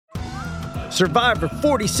Survivor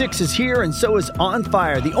 46 is here, and so is On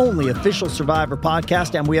Fire, the only official Survivor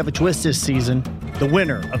podcast, and we have a twist this season. The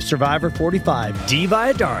winner of Survivor 45, Dee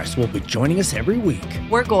Valladares, will be joining us every week.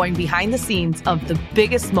 We're going behind the scenes of the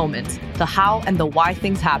biggest moments, the how and the why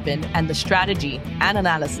things happen, and the strategy and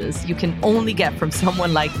analysis you can only get from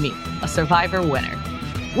someone like me, a Survivor winner.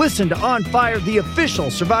 Listen to On Fire, the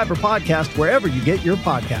official Survivor podcast, wherever you get your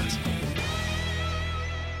podcasts.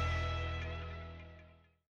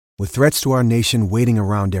 With threats to our nation waiting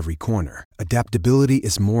around every corner, adaptability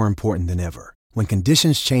is more important than ever. When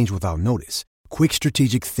conditions change without notice, quick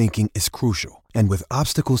strategic thinking is crucial. And with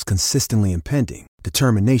obstacles consistently impending,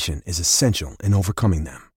 determination is essential in overcoming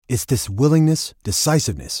them. It's this willingness,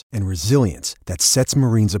 decisiveness, and resilience that sets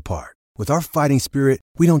Marines apart. With our fighting spirit,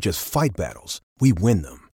 we don't just fight battles, we win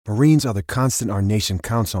them. Marines are the constant our nation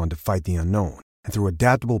counts on to fight the unknown. And through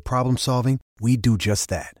adaptable problem solving, we do just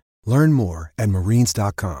that. Learn more at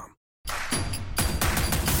marines.com.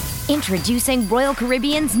 Introducing Royal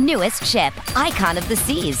Caribbean's newest ship, Icon of the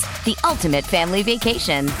Seas, the ultimate family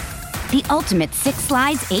vacation. The ultimate 6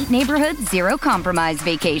 slides, 8 neighborhoods, 0 compromise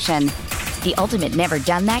vacation. The ultimate never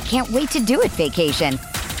done that, can't wait to do it vacation.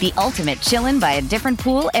 The ultimate chillin' by a different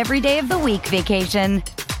pool every day of the week vacation.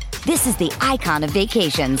 This is the Icon of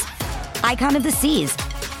vacations. Icon of the Seas,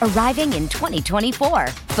 arriving in 2024.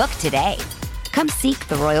 Book today. Come seek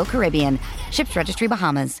the Royal Caribbean. Ships Registry,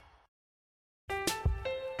 Bahamas.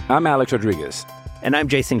 I'm Alex Rodriguez. And I'm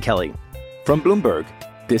Jason Kelly. From Bloomberg,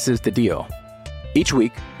 this is The Deal. Each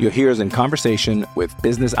week, you'll hear us in conversation with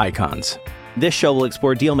business icons. This show will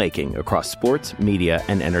explore deal-making across sports, media,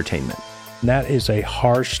 and entertainment. That is a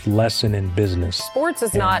harsh lesson in business. Sports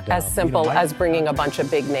is not as simple as bringing a bunch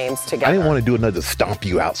of big names together. I didn't want to do another stomp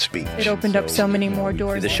you out speech. It opened up so many more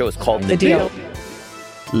doors. The show is called The Deal.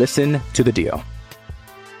 Listen to The Deal.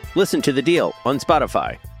 Listen to The Deal on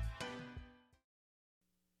Spotify.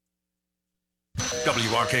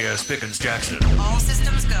 WRKS Pickens Jackson. All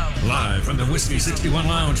systems go. Live from the Whiskey 61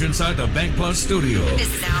 Lounge inside the Bank Plus studio.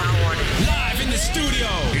 This is Out of Order. Live in the studio.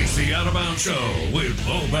 It's the Out of Bounds Show with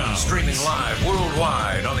Bo Bounds. Streaming live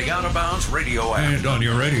worldwide on the Out of Bounds radio app. And on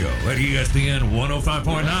your radio at ESPN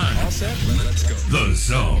 105.9. All set? Let's go. The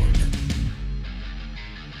Zone.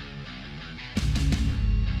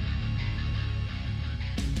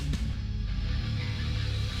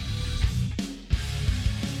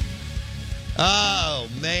 Oh,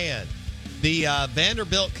 man. The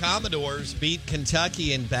Vanderbilt Commodores beat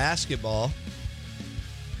Kentucky in basketball.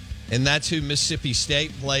 And that's who Mississippi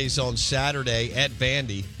State plays on Saturday at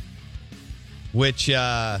Vandy, which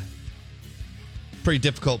pretty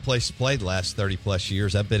difficult place to play the last 30-plus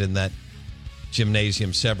years. I've been in that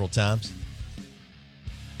gymnasium several times.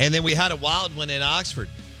 And then we had a wild one in Oxford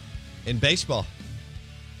in baseball.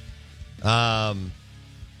 I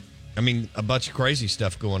mean, a bunch of crazy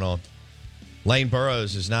stuff going on. Lane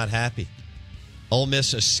Burroughs is not happy. Ole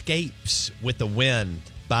Miss escapes with the win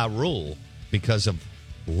by rule because of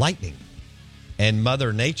lightning and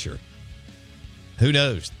Mother Nature. Who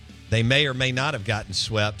knows? They may or may not have gotten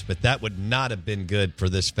swept, but that would not have been good for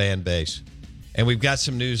this fan base. And we've got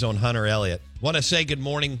some news on Hunter Elliott. Want to say good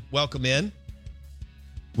morning. Welcome in.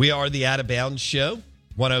 We are the Out of Bounds Show,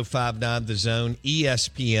 105.9 The Zone,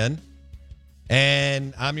 ESPN.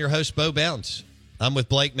 And I'm your host, Bo Bounds. I'm with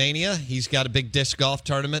Blake Mania. He's got a big disc golf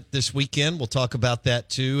tournament this weekend. We'll talk about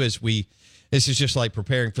that, too, this is just like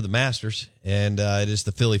preparing for the Masters, and it is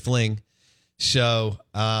the Philly Fling. So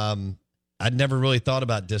I'd never really thought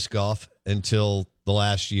about disc golf until the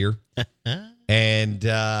last year. And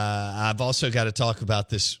I've also got to talk about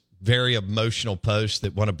this very emotional post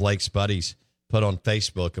that one of Blake's buddies put on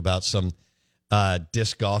Facebook about some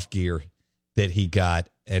disc golf gear that he got,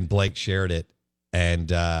 and Blake shared it.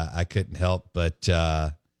 And I couldn't help but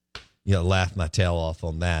laugh my tail off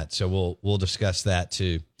on that. So we'll discuss that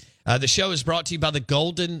too. The show is brought to you by the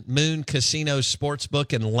Golden Moon Casino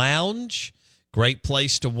Sportsbook and Lounge. Great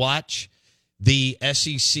place to watch the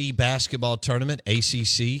SEC basketball tournament,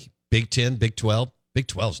 ACC, Big 10, Big 12. Big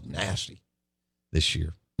 12's nasty this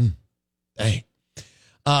year. Dang.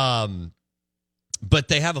 But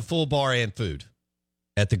they have a full bar and food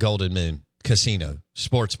at the Golden Moon Casino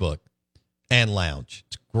Sportsbook and Lounge.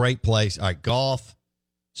 It's a great place. All right, golf,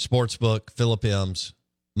 sportsbook, Philip M's,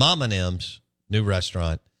 Mama and M's, new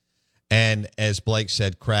restaurant. And as Blake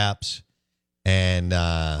said, craps and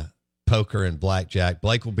poker and blackjack.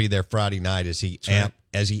 Blake will be there Friday night as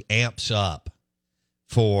he amps up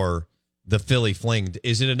for the Philly Fling.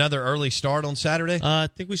 Is it another early start on Saturday? I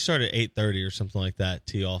think we start at 8:30 or something like that.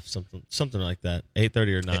 Tee off something like that.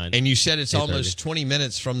 8:30 or 9. And you said it's almost 20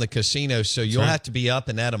 minutes from the casino, so you'll have to be up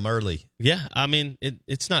and at them early. Yeah, I mean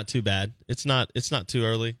it's not too bad. It's not too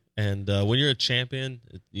early. And when you're a champion,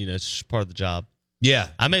 it's just part of the job. Yeah,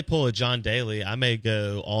 I may pull a John Daly. I may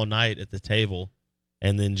go all night at the table,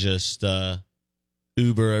 and then just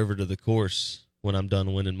Uber over to the course when I'm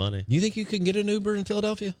done winning money. You think you can get an Uber in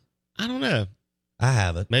Philadelphia? I don't know. I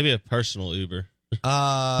haven't. Maybe a personal Uber.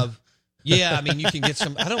 Yeah, I mean you can get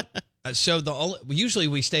some. I don't. So usually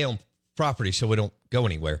we stay on property, so we don't go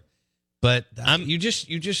anywhere. But you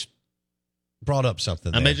just brought up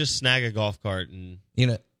something. I may just snag a golf cart and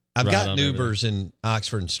I've got Ubers in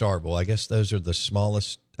Oxford and Starkville. I guess those are the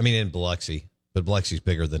smallest. I mean, in Biloxi, but Biloxi's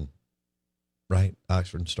bigger than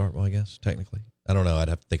Oxford and Starkville. I guess technically, I don't know. I'd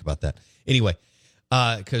have to think about that. Anyway,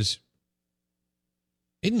 because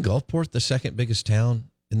isn't Gulfport the second biggest town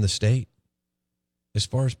in the state as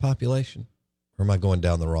far as population? Or am I going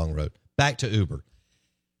down the wrong road? Back to Uber.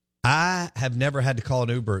 I have never had to call an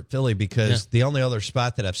Uber at Philly because the only other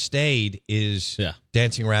spot that I've stayed is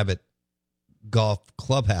Dancing Rabbit Golf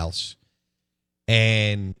Clubhouse,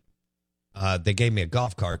 and they gave me a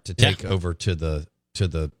golf cart to take over to the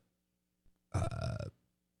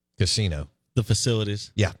casino, the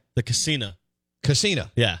facilities. Yeah, the casino.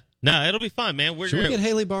 Yeah, no, it'll be fun, man. Should we get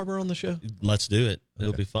Haley Barber on the show? Let's do it.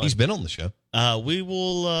 It'll be fun. He's been on the show. We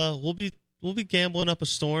will. We'll be gambling up a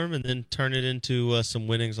storm and then turn it into some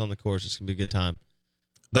winnings on the course. It's gonna be a good time.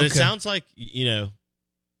 But it sounds like you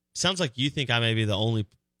think I may be the only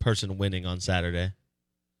person winning on Saturday.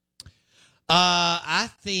 I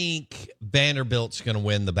think Vanderbilt's going to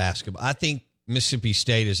win the basketball. I think Mississippi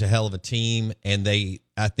State is a hell of a team, and I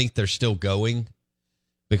think they're still going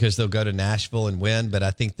because they'll go to Nashville and win, but I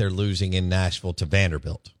think they're losing in Nashville to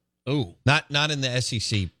Vanderbilt. Oh, not in the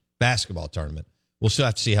SEC basketball tournament. We'll still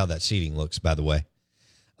have to see how that seeding looks, by the way.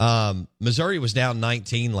 Missouri was down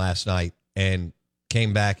 19 last night and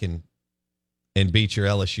came back and beat your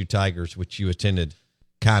LSU Tigers, which you attended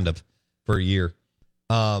kind of for a year.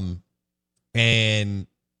 And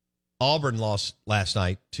Auburn lost last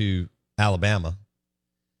night to Alabama.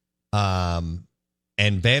 And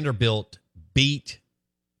Vanderbilt beat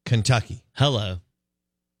Kentucky. Hello.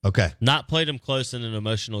 Okay. Not played them close in an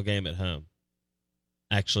emotional game at home.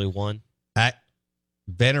 Actually won.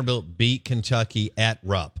 Vanderbilt beat Kentucky at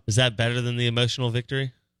Rupp. Is that better than the emotional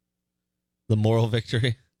victory? The moral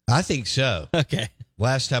victory? I think so. Okay.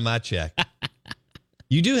 Last time I checked.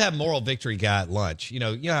 You do have moral victory guy at lunch. You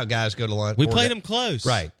know how guys go to lunch. We played him close.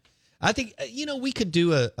 Right. I think, we could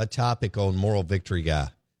do a topic on moral victory guy.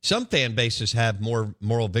 Some fan bases have more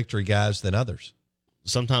moral victory guys than others.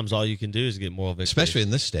 Sometimes all you can do is get moral victory. Especially in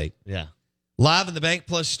this state. Yeah. Live in the Bank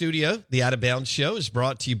Plus studio, the Out of Bounds Show is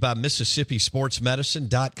brought to you by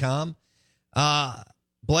MississippiSportsMedicine.com.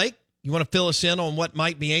 Blake, you want to fill us in on what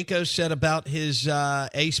Mike Bianco said about his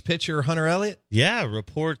ace pitcher, Hunter Elliott? Yeah,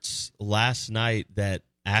 reports last night that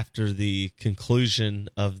after the conclusion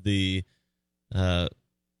of the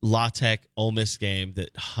La Tech Ole Miss game,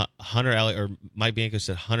 that Hunter Elliott, or Mike Bianco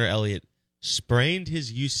said Hunter Elliott sprained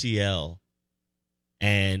his UCL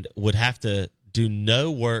and would have to do no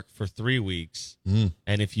work for 3 weeks. And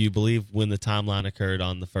if you believe when the timeline occurred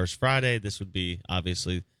on the first Friday, this would be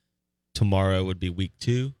obviously tomorrow would be week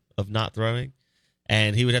 2 of not throwing.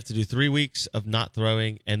 And he would have to do 3 weeks of not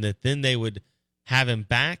throwing, and that then they would have him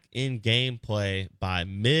back in gameplay by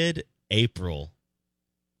mid-April.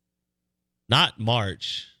 Not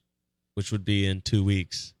March, which would be in 2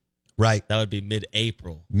 weeks. Right. That would be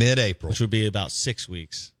mid-April. Mid-April. Which would be about 6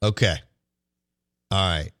 weeks. Okay. All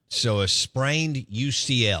right. So a sprained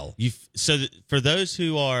UCL. For those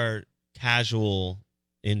who are casual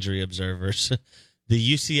injury observers,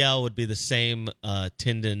 the UCL would be the same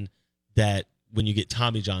tendon that when you get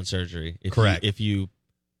Tommy John surgery. Correct. If you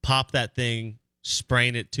pop that thing,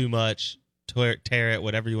 sprain it too much, tear it,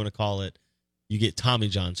 whatever you want to call it, you get Tommy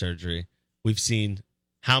John surgery. We've seen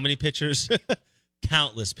how many pitchers?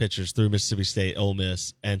 Countless pitchers through Mississippi State, Ole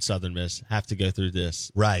Miss, and Southern Miss have to go through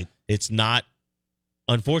this. Right.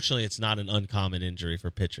 Unfortunately, it's not an uncommon injury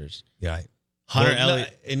for pitchers. Right. Hunter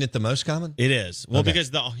Elliott. Isn't it the most common? It is. Well,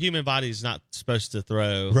 because the human body is not supposed to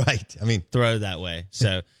throw. Right. Throw that way.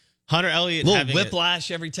 So Hunter Elliott. A little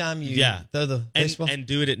whiplash every time you throw the baseball. And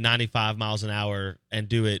do it at 95 miles an hour and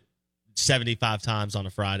do it 75 times on a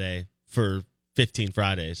Friday for 15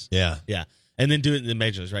 Fridays. Yeah. Yeah. And then do it in the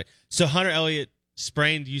majors, right? So Hunter Elliott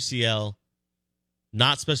sprained UCL,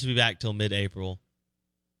 not supposed to be back till mid-April.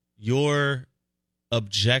 Your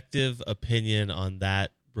objective opinion on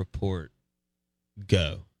that report?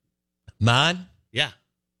 Go. Mine? Yeah.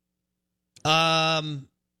 That's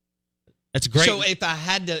great. So if I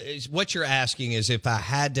had to, what you're asking is if I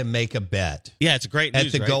had to make a bet. Yeah, it's great news,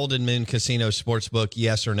 at the right? Golden Moon Casino Sportsbook,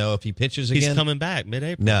 yes or no, if he pitches again? He's coming back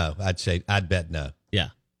mid-April. No, I'd bet no. Yeah.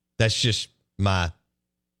 That's just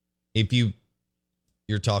if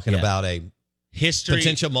you're talking about a history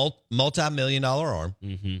potential multi-million-dollar arm.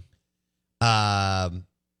 Mm-hmm.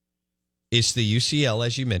 It's the UCL,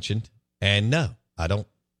 as you mentioned. And no, I don't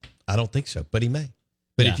think so, but he may.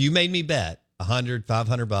 But if you made me bet $100,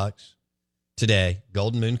 $500 today,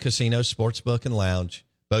 Golden Moon Casino Sportsbook and Lounge,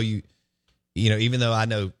 Bo, you know, even though I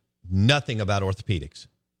know nothing about orthopedics,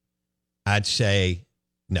 I'd say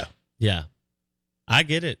no. Yeah, I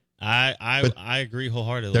get it. I agree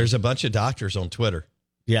wholeheartedly. There's a bunch of doctors on Twitter.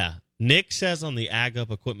 Yeah, Nick says on the Ag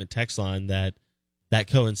Up Equipment text line that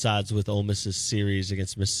coincides with Ole Miss's series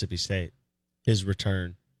against Mississippi State, his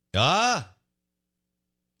return.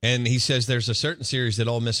 And he says there's a certain series that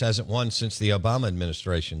Ole Miss hasn't won since the Obama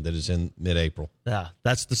administration that is in mid-April. Yeah,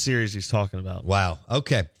 that's the series he's talking about. Wow.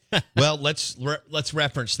 Okay. Well, let's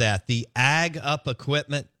reference that. The Ag Up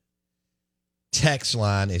Equipment text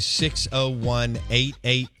line is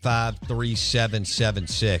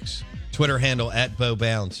 601-885-3776. Twitter handle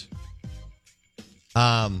 @BoBounds.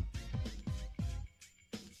 I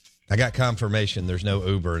got confirmation there's no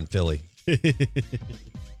Uber in Philly.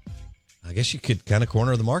 I guess you could kind of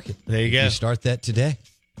corner the market. There you go. You start that today.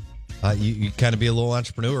 You kind of be a little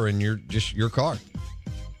entrepreneur in your car.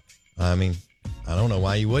 I mean, I don't know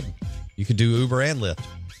why you wouldn't. You could do Uber and Lyft,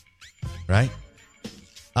 right?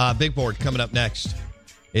 Big Board coming up next.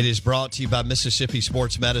 It is brought to you by Mississippi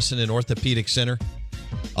Sports Medicine and Orthopedic Center.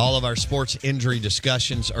 All of our sports injury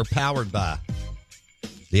discussions are powered by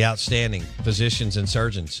the outstanding physicians and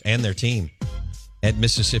surgeons and their team at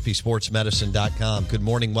MississippiSportsMedicine.com. Good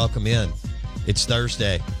morning. Welcome in. It's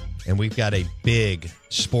Thursday, and we've got a big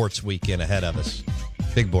sports weekend ahead of us.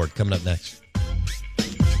 Big Board coming up next.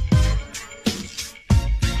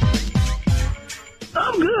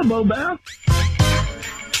 I'm good, Bo Bow.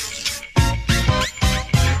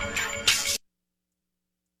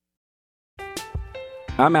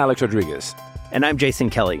 I'm Alex Rodriguez. And I'm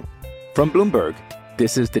Jason Kelly. From Bloomberg,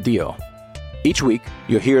 this is The Deal. Each week,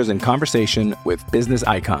 you'll hear us in conversation with business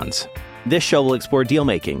icons. This show will explore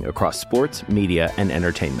deal-making across sports, media, and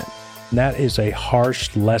entertainment. That is a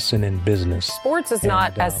harsh lesson in business. Sports is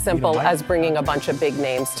not as simple as bringing a bunch of big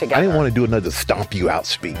names together. I didn't want to do another stomp you out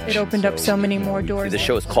speech. It opened up so many more doors. The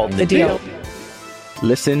show is called The Deal.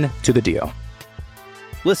 Listen to The Deal.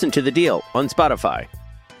 Listen to The Deal on Spotify.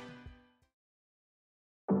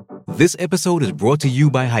 This episode is brought to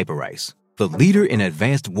you by Hyperice, the leader in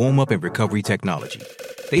advanced warm-up and recovery technology.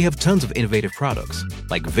 They have tons of innovative products,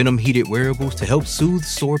 like Venom-heated wearables to help soothe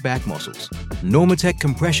sore back muscles, Normatec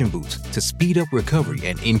compression boots to speed up recovery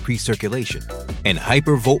and increase circulation, and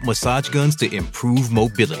Hypervolt massage guns to improve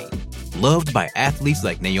mobility. Loved by athletes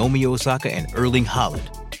like Naomi Osaka and Erling Haaland.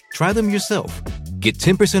 Try them yourself. Get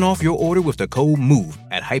 10% off your order with the code MOVE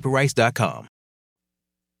at Hyperice.com.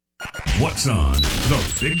 What's on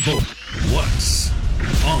the big board? What's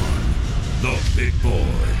on the big board?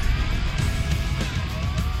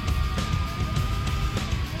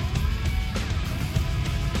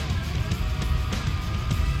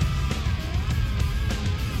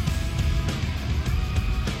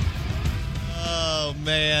 Oh,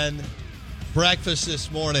 man. Breakfast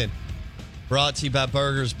this morning brought to you by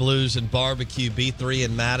Burgers, Blues, and Barbecue. B3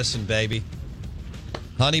 in Madison, baby.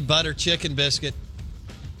 Honey butter chicken biscuit.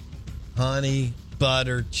 Honey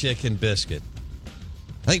butter chicken biscuit.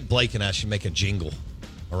 I think Blake and I should make a jingle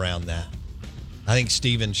around that. I think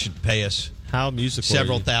Steven should pay us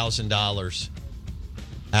several $1,000s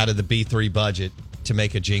out of the B3 budget to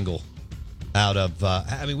make a jingle out of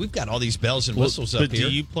we've got all these bells and whistles up here. But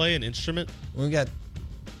do you play an instrument? We got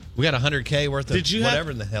 $100K worth of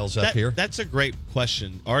whatever in the hell's up here. That's a great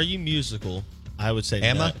question. Are you musical? I would say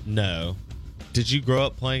Am I? No. Did you grow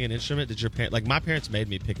up playing an instrument? Did your parents, like my parents made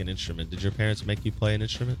me pick an instrument. Did your parents make you play an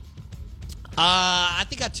instrument? I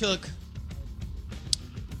think I took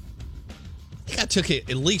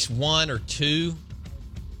at least one or two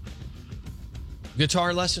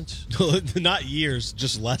guitar lessons. Not years,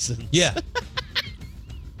 just lessons. Yeah.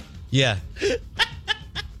 Yeah.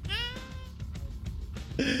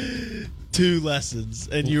 2 lessons.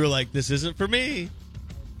 And you were like, this isn't for me.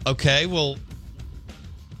 Okay, well,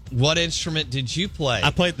 what instrument did you play?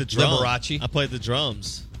 I played the drums. Liberace? I played the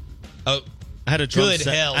drums. Oh, I had a drum good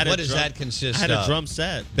set. hell. What does that consist of? I had a drum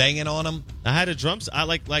set. Banging on them? I had a drums. I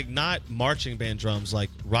like not marching band drums, like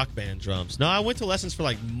rock band drums. No, I went to lessons for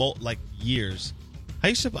like years.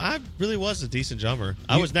 I really was a decent drummer.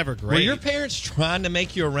 I was never great. Were your parents trying to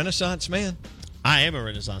make you a Renaissance man? I am a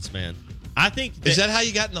Renaissance man. I think is that how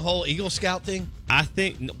you got in the whole Eagle Scout thing? I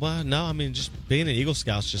think. Well, no. I mean, just being an Eagle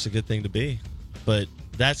Scout's just a good thing to be. But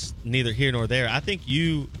that's neither here nor there. I think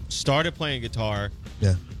you started playing guitar.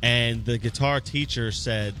 Yeah. And the guitar teacher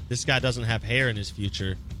said, "This guy doesn't have hair in his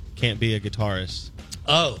future. Can't be a guitarist."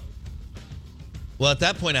 Oh. Well, at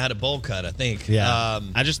that point, I had a bowl cut, I think. Yeah.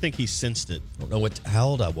 I just think he sensed it. I don't know how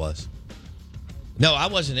old I was. No, I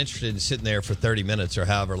wasn't interested in sitting there for 30 minutes or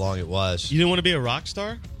however long it was. You didn't want to be a rock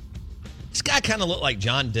star? This guy kind of looked like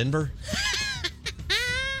John Denver.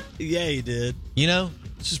 Yeah, he did. You know,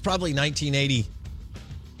 this is probably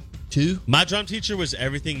 1982. My drum teacher was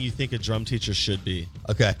everything you think a drum teacher should be.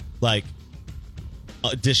 Okay. Like,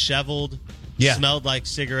 disheveled, smelled like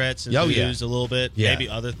cigarettes and booze a little bit, maybe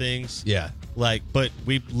other things. Yeah. Like, but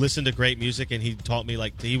we listened to great music, and he taught me,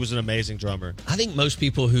 he was an amazing drummer. I think most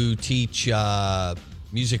people who teach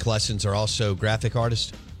music lessons are also graphic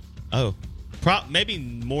artists. Oh, maybe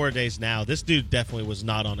more days now. This dude definitely was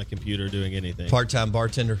not on a computer doing anything. Part-time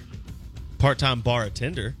bartender. Part-time bar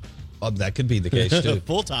attender. Oh, that could be the case, too.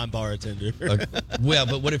 Full-time bar attender. Well,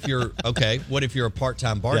 but what if you're a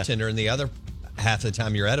part-time bartender and the other half of the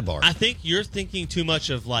time you're at a bar? I think you're thinking too much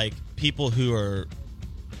of, people who are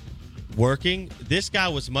working. This guy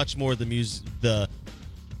was much more the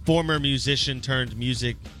former musician turned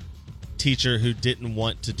music teacher who didn't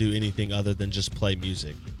want to do anything other than just play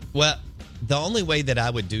music. Well, the only way that I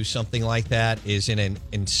would do something like that is in an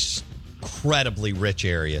incredibly rich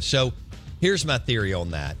area. So here's my theory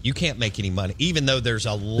on that. You can't make any money, even though there's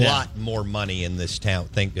a lot more money in this town,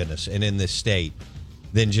 thank goodness, and in this state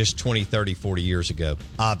than just 20, 30, 40 years ago,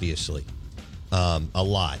 obviously. A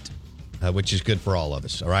lot. Which is good for all of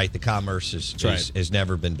us, all right? The commerce has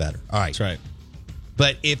never been better. All right. That's right.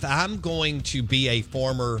 But if I'm going to be a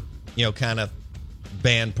former, kind of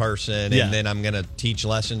band person and then I'm going to teach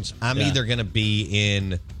lessons, I'm either going to be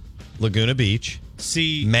in Laguna Beach,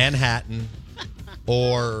 Manhattan,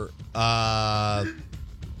 or, hold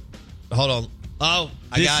on. Oh,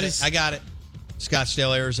 I got it.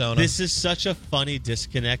 Scottsdale, Arizona. This is such a funny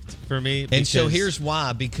disconnect for me. And so here's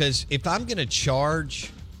why. Because if I'm going to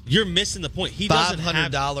charge... You're missing the point. He doesn't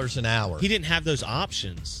have $500 an hour. He didn't have those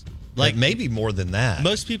options. Maybe more than that.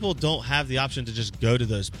 Most people don't have the option to just go to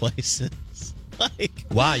those places.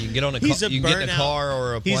 Why? You can get on get in a car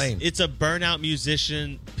or a plane. It's a burnout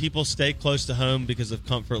musician. People stay close to home because of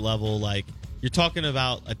comfort level. You're talking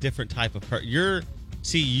about a different type of person.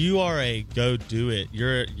 You are a go do it.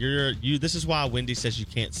 You. This is why Wendy says you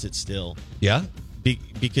can't sit still. Yeah.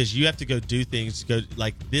 Because you have to go do things.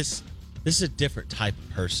 This. This is a different type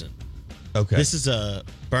of person. Okay. This is a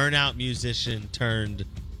burnout musician turned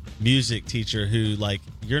music teacher who,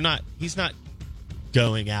 he's not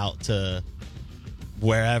going out to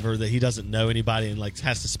wherever that he doesn't know anybody and,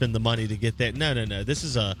 has to spend the money to get there. No. This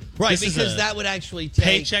is a... Right, because that would actually take...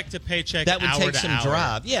 Paycheck to paycheck, that would hour take to some hour.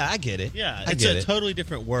 Drive. Yeah, I get it. Yeah, it's a totally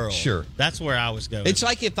different world. Sure. That's where I was going. It's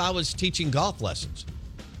like if I was teaching golf lessons.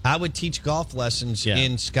 I would teach golf lessons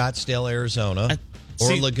in Scottsdale, Arizona...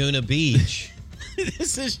 Or Laguna Beach.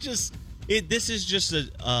 This is just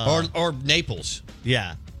a... or Naples.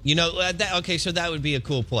 Yeah. So that would be a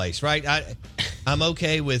cool place, right? I'm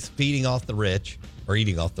okay with feeding off the rich or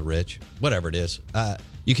eating off the rich, whatever it is.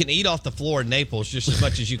 You can eat off the floor in Naples just as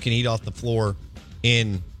much as you can eat off the floor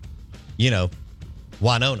in,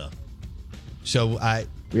 Winona. So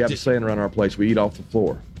we have a saying around our place, we eat off the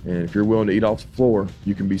floor. And if you're willing to eat off the floor,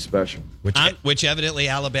 you can be special. Which evidently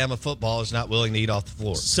Alabama football is not willing to eat off the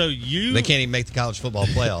floor. So they can't even make the college football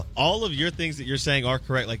playoff. All of your things that you're saying are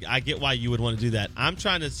correct. I get why you would want to do that. I'm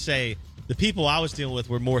trying to say the people I was dealing with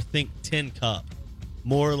were more think tin cup,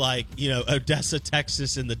 more Odessa,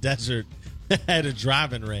 Texas in the desert at a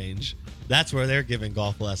driving range. That's where they're giving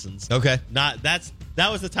golf lessons. Okay, that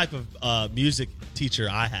was the type of music teacher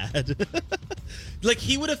I had.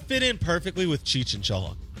 He would have fit in perfectly with Cheech and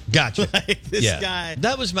Chong. Gotcha. This guy.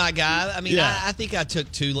 That was my guy. I mean, I think I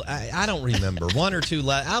took two. I don't remember. One or two.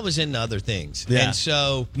 I was into other things. Yeah. And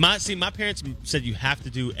so. My parents said you have to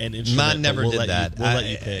do an instrument. Mine never did that. We'll let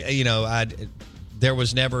you pick. There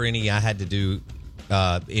was never any I had to do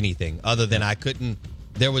anything other than I couldn't.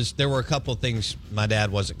 There were a couple of things my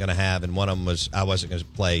dad wasn't going to have, and one of them was I wasn't going to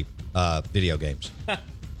play video games.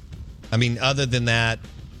 I mean, other than that,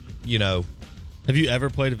 Have you ever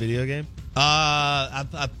played a video game?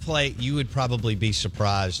 I play. You would probably be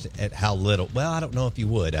surprised at how little. Well, I don't know if you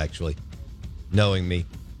would actually, knowing me.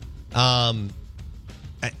 I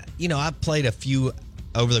played a few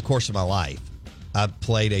over the course of my life. I've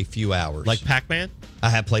played a few hours. Like Pac-Man? I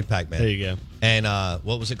have played Pac-Man. There you go. And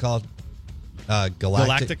what was it called?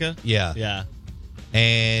 Galactica? Yeah. Yeah.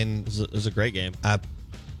 And it was a great game. I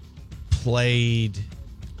played.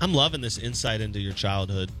 I'm loving this insight into your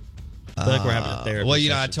childhood. I feel like we're having a therapy Well,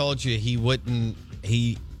 session. I told you he wouldn't.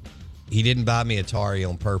 He didn't buy me Atari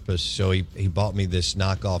on purpose, so he bought me this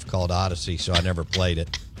knockoff called Odyssey, so I never played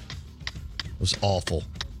it. It was awful.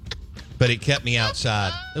 But it kept me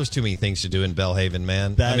outside. There was too many things to do in Belhaven,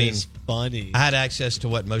 man. That is funny. I had access to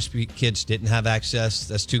what most kids didn't have access.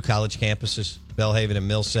 That's 2 college campuses, Belhaven and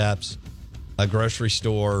Millsaps, a grocery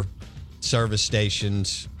store, service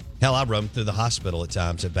stations. Hell, I roamed through the hospital at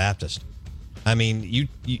times at Baptist. I mean, you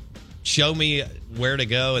show me where to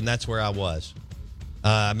go, and that's where I was.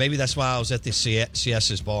 Maybe that's why I was at the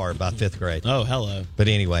CS's bar about 5th grade. Oh, hello. But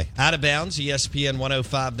anyway, Out of Bounds, ESPN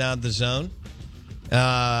 105.9 The Zone.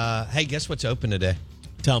 Hey, guess what's open today?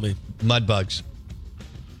 Tell me. Mudbugs.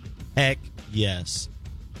 Heck yes.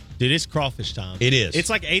 Dude, it's crawfish time. It is. It's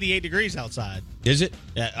like 88 degrees outside. Is it?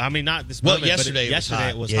 Yeah, I mean, not this Well, moment, yesterday but yesterday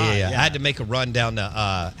it was hot. Yeah. I had to make a run down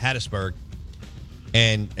to Hattiesburg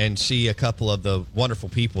and see a couple of the wonderful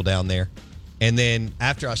people down there. And then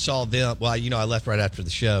after I saw them, well, I left right after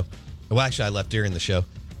the show. Well, actually, I left during the show.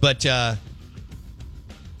 But so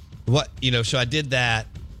I did that,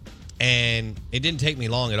 and it didn't take me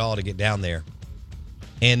long at all to get down there.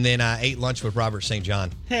 And then I ate lunch with Robert St.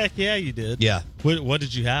 John. Heck yeah, you did. Yeah. What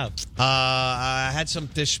did you have? I had some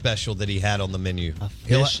fish special that he had on the menu. A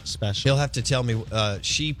fish special? He'll have to tell me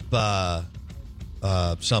sheep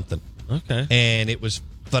something. Okay. And it was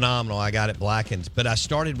phenomenal. I got it blackened. But I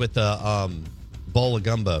started with a bowl of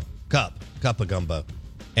gumbo, cup of gumbo.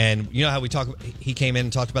 And you know how he came in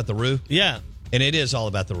and talked about the roux? Yeah. And it is all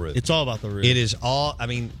about the roux. It's all about the roux. It is all,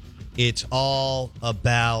 it's all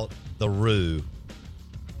about the roux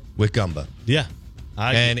with gumbo. Yeah.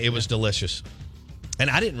 It was delicious. And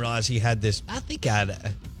I didn't realize he had this. I think I'd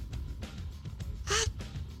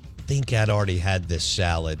already had this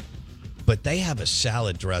salad, but they have a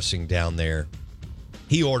salad dressing down there.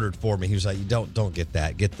 He ordered for me. He was like, don't get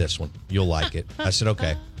that. Get this one. You'll like it. I said,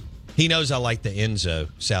 okay. He knows I like the Enzo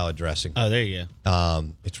salad dressing. Oh, there you go.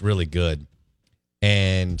 It's really good.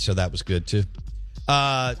 And so that was good too.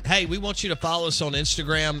 Hey, we want you to follow us on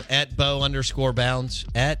Instagram at @Bo_Bounds.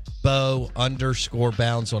 At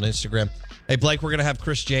 @Bo_Bounds on Instagram. Hey, Blake, we're going to have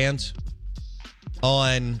Chris Jans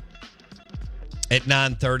on at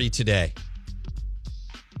 9:30 today.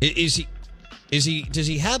 Does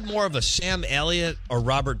he have more of a Sam Elliott or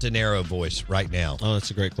Robert De Niro voice right now? Oh,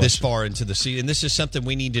 that's a great question. This far into the season. And this is something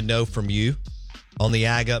we need to know from you on the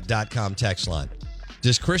agup.com text line.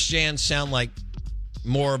 Does Chris Jans sound like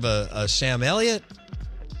more of a Sam Elliott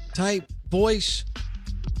type voice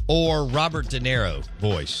or Robert De Niro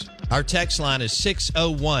voice? Our text line is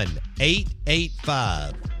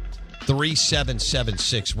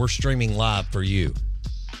 601-885-3776. We're streaming live for you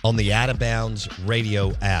on the Out of Bounds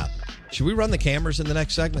radio app. Should we run the cameras in the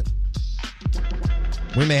next segment?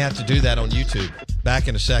 We may have to do that on YouTube. Back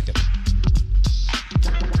in a second.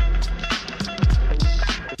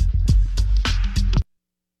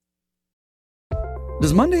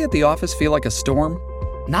 Does Monday at the office feel like a storm?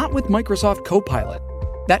 Not with Microsoft Copilot.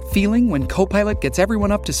 That feeling when Copilot gets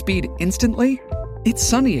everyone up to speed instantly? It's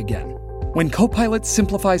sunny again. When Copilot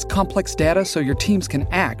simplifies complex data so your teams can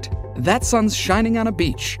act, that sun's shining on a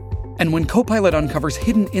beach. And when Copilot uncovers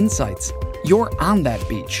hidden insights, you're on that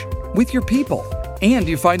beach with your people, and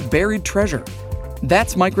you find buried treasure.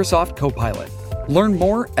 That's Microsoft Copilot. Learn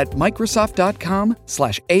more at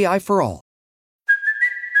Microsoft.com/AI for all.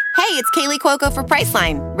 Hey, it's Kaylee Cuoco for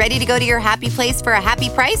Priceline. Ready to go to your happy place for a happy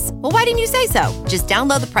price? Well, why didn't you say so? Just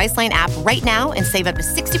download the Priceline app right now and save up to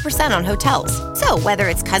 60% on hotels. So whether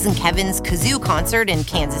it's Cousin Kevin's Kazoo Concert in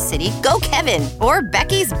Kansas City, go Kevin, or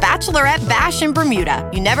Becky's Bachelorette Bash in Bermuda,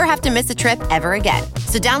 you never have to miss a trip ever again.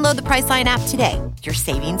 So download the Priceline app today. Your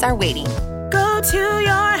savings are waiting. Go to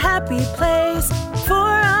your happy place for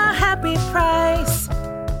a happy price.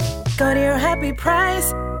 Go to your happy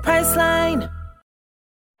price, Priceline.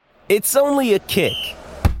 It's only a kick,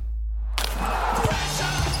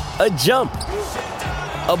 a jump,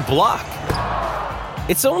 a block.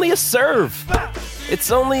 It's only a serve.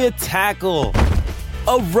 It's only a tackle,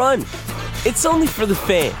 a run. It's only for the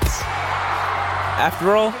fans.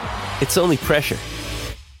 After all, it's only pressure.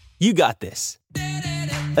 You got this.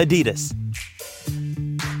 Adidas.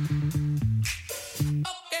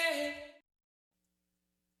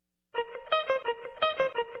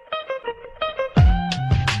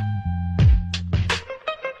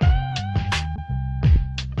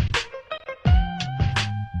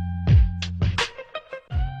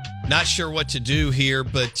 Not sure what to do here,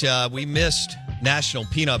 but we missed National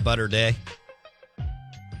Peanut Butter Day.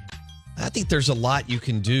 think there's a lot you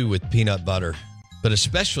can do with peanut butter, but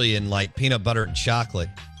especially in like peanut butter and chocolate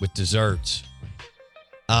with desserts.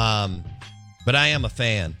 But I am a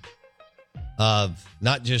fan of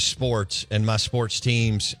not just sports and my sports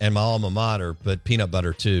teams and my alma mater, but peanut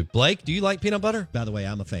butter too. Blake, do you like peanut butter? By the way,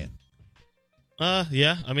 I'm a fan.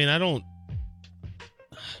 Yeah. I mean, I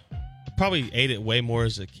probably ate it way more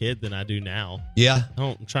as a kid than I do now. Yeah.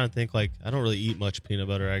 I'm trying to think, like, I don't really eat much peanut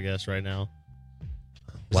butter, I guess, right now.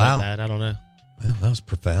 Is wow. that bad? I don't know. Well, that was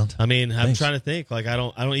profound. I mean, Thanks. I'm trying to think. Like, I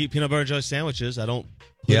don't eat peanut butter and jelly sandwiches. I don't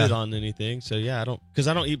put it on anything. So yeah, because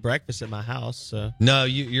I don't eat breakfast at my house. So no,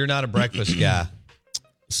 you're not a breakfast guy.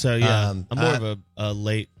 So yeah, I'm more of a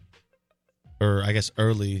late, or I guess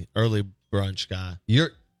early brunch guy.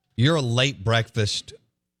 You're a late breakfast,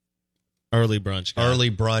 early brunch guy.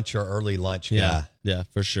 Early brunch or early lunch guy. Yeah,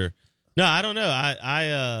 for sure. No, I don't know.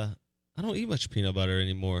 I don't eat much peanut butter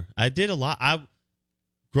anymore. I did a lot.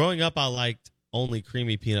 Growing up, I liked only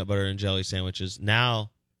creamy peanut butter and jelly sandwiches.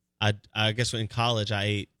 Now, I guess in college I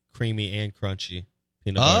ate creamy and crunchy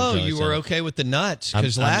peanut butter. Oh, and jelly you were sandwich. okay with the nuts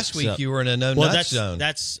because last week you were in a nuts zone.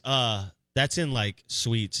 That's in like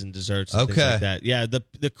sweets and desserts. And okay, things like that. Yeah,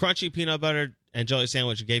 the crunchy peanut butter and jelly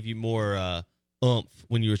sandwich gave you more oomph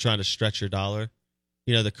when you were trying to stretch your dollar.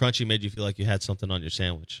 You know, the crunchy made you feel like you had something on your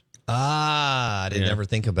sandwich. I didn't ever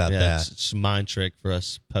think about that. It's a mind trick for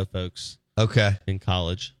us po folks. Okay, in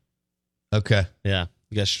college. Okay, yeah,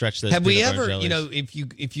 you got to stretch those. Have we ever,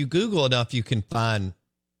 if you Google enough, you can find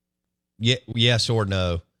yes or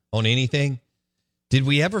no on anything. Did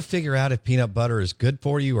we ever figure out if peanut butter is good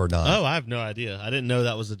for you or not? Oh, I have no idea. I didn't know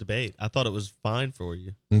that was a debate. I thought it was fine for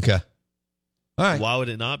you. Okay. All right. Why would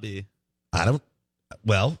it not be?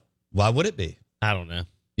 Well, why would it be? I don't know.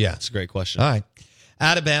 Yeah. It's a great question. All right.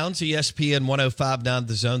 Out of bounds, ESPN 105.9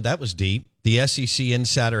 The Zone. That was deep. The SEC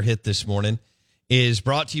Insider Hit this morning is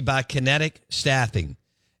brought to you by Kinetic Staffing.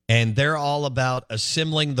 And they're all about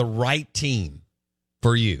assembling the right team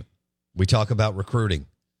for you. We talk about recruiting,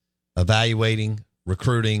 evaluating,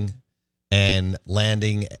 recruiting, and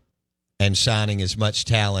landing and signing as much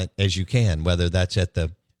talent as you can, whether that's at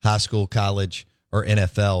the high school, college, or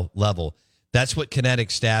NFL level. That's what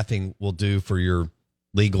Kinetic Staffing will do for your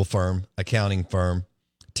legal firm, accounting firm,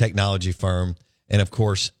 technology firm, and, of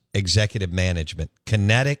course, executive management.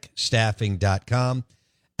 KineticStaffing.com.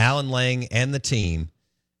 Alan Lang and the team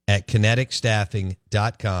at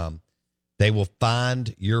KineticStaffing.com. They will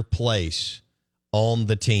find your place on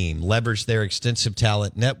the team. Leverage their extensive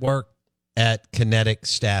talent network at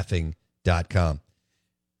KineticStaffing.com.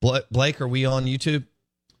 Blake, are we on YouTube?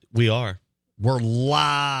 We are. We're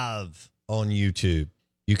live on YouTube.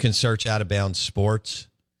 You can search Out of Bounds Sports.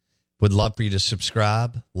 Would love for you to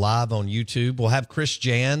subscribe. Live on YouTube. We'll have Chris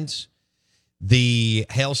Jans, the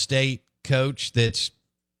Hail State coach that's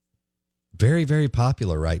very, very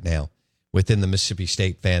popular right now within the Mississippi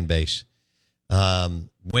State fan base.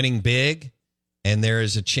 Winning big, and there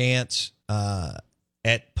is a chance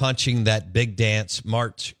at punching that big dance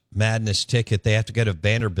March Madness ticket. They have to go to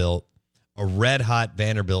Vanderbilt, a red-hot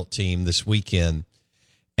Vanderbilt team this weekend.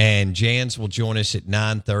 And Jans will join us at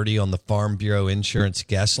 9:30 on the Farm Bureau Insurance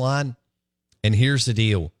guest line. And here's the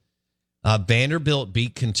deal. Vanderbilt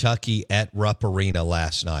beat Kentucky at Rupp Arena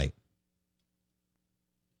last night.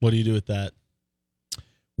 What do you do with that?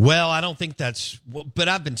 Well, I don't think that's – but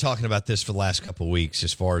I've been talking about this for the last couple of weeks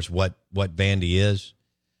as far as what Vandy is.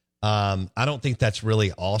 I don't think that's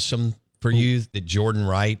really awesome for you that Jordan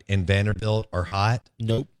Wright and Vanderbilt are hot.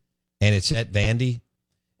 Nope. And it's at Vandy.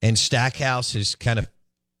 And Stackhouse has kind of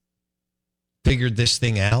figured this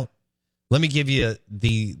thing out. Let me give you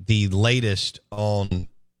the latest on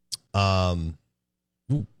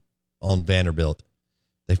Vanderbilt.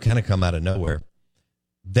 They've kind of come out of nowhere.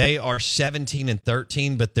 They are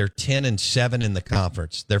 17-13, but they're 10-7 in the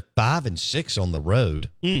conference. They're 5-6 on the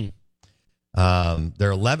road. They're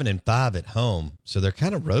 11-5 at home, so they're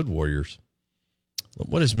kind of road warriors.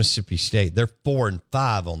 What is Mississippi State? They're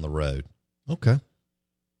 4-5 on the road. Okay.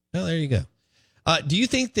 Well, there you go. Do you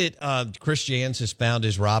think that Chris Jans has found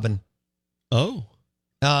his Robin? Oh.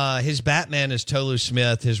 His Batman is Tolu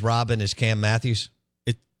Smith. His Robin is Cam Matthews.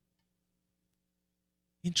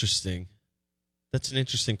 Interesting. That's an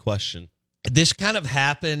interesting question. This kind of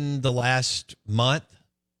happened the last month,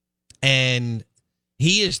 and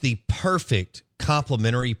he is the perfect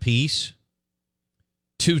complementary piece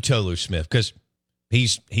to Tolu Smith because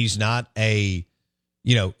he's not he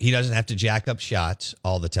doesn't have to jack up shots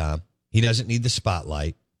all the time. He doesn't need the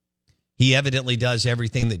spotlight. He evidently does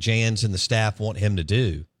everything that Jans and the staff want him to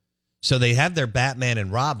do. So they have their Batman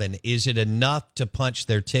and Robin. Is it enough to punch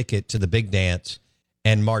their ticket to the big dance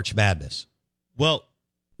and March Madness? Well,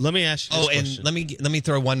 Let me ask you this question. And let me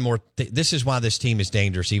throw one more. This is why this team is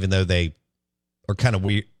dangerous, even though they are kind of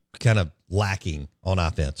weird, kind of lacking on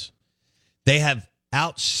offense. They have,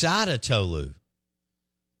 outside of Tolu,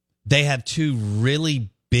 they have two really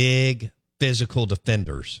big physical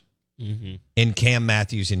defenders in Cam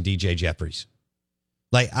Matthews and DJ Jeffries.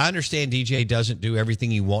 Like, I understand DJ doesn't do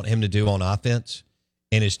everything you want him to do on offense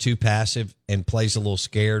and is too passive and plays a little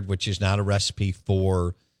scared, which is not a recipe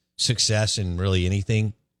for success in really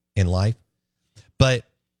anything in life. But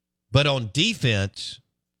on defense,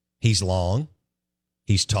 he's long,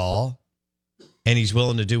 he's tall, and he's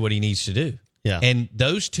willing to do what he needs to do. Yeah. And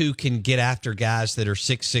those two can get after guys that are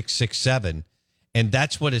 6'6", 6'7", and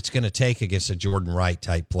that's what it's going to take against a Jordan Wright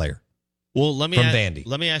type player. Well, let me Vandy.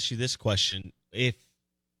 Let me ask you this question. If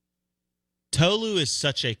Tolu is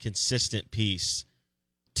such a consistent piece,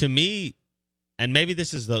 to me, and maybe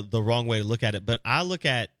this is the wrong way to look at it, but I look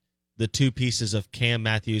at the two pieces of Cam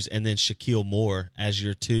Matthews and then Shaquille Moore as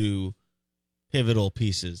your two pivotal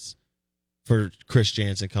pieces for Chris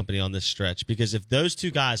Jans and company on this stretch. Because if those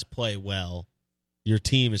two guys play well, your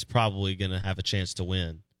team is probably going to have a chance to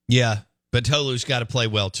win. Yeah, but Tolu's got to play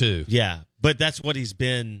well too. Yeah, but that's what he's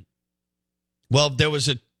been. Well, there was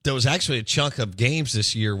actually a chunk of games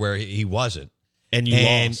this year where he wasn't. And you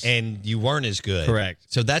lost. And you weren't as good. Correct.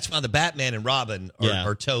 So that's why the Batman and Robin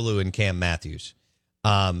are Tolu and Cam Matthews.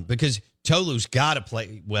 Because Tolu's got to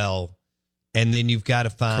play well, and then you've got to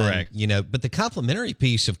find, but the complimentary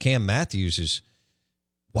piece of Cam Matthews is,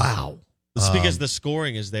 wow. It's because the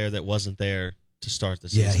scoring is there that wasn't there to start the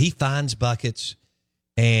season. Yeah, he finds buckets,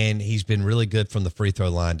 and he's been really good from the free throw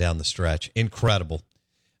line down the stretch. Incredible.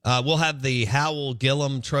 We'll have the Howell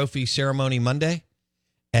Gillum Trophy ceremony Monday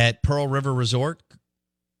at Pearl River Resort,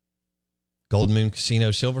 Golden Moon Casino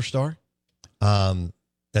Silver Star.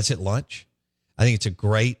 That's at lunch. I think it's a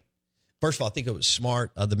great, first of all, I think it was smart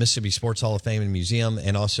of the Mississippi Sports Hall of Fame and Museum,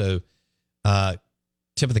 and also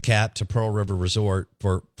tip of the cap to Pearl River Resort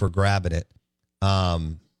for grabbing it.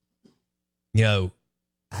 The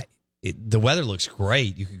weather looks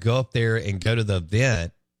great. You could go up there and go to the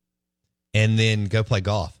event and then go play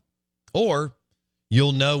golf. Or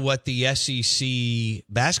you'll know what the SEC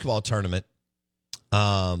basketball tournament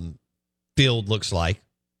field looks like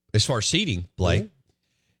as far as seating, Blake.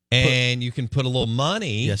 And you can put a little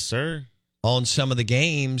money, yes, sir, on some of the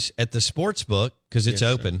games at the sports book because it's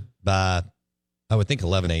open by, I would think,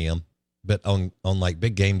 11 a.m. But on like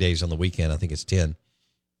big game days on the weekend, I think it's 10.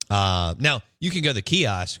 Now, you can go to the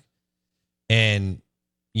kiosk and,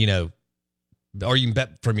 or you can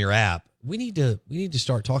bet from your app. We need to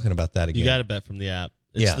start talking about that again. You got to bet from the app.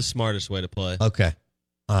 It's the smartest way to play. Okay.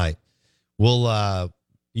 All right. We'll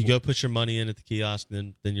you go put your money in at the kiosk,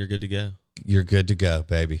 then you're good to go. You're good to go,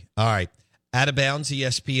 baby. All right. Out of Bounds,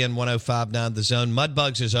 ESPN 105.9 The Zone.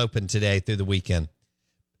 Mudbugs is open today through the weekend.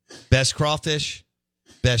 Best crawfish,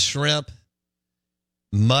 best shrimp.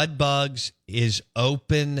 Mudbugs is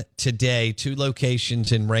open today, 2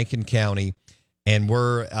 locations in Rankin County, and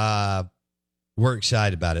we're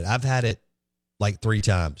excited about it. I've had it like 3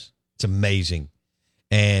 times. It's amazing.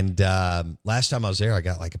 And last time I was there, I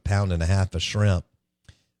got like 1.5 pounds of shrimp.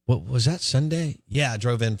 What was that, Sunday? Yeah, I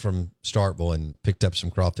drove in from Starkville and picked up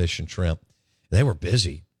some crawfish and shrimp. They were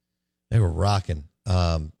busy. They were rocking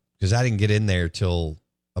because I didn't get in there till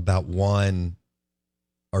about 1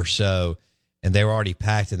 or so, and they were already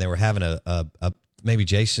packed, and they were having a maybe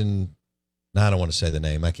Jason. No, I don't want to say the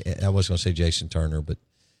name. I was going to say Jason Turner, but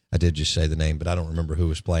I did just say the name, but I don't remember who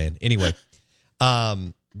was playing. Anyway,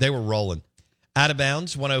 they were rolling. Out of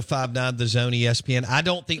Bounds, 105.9 The Zone, ESPN. I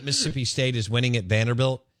don't think Mississippi State is winning at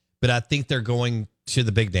Vanderbilt, but I think they're going to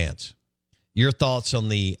the big dance. Your thoughts on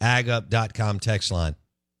the agup.com text line,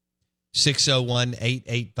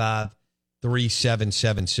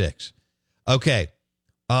 601-885-3776. Okay.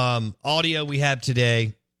 Audio we have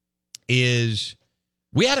today is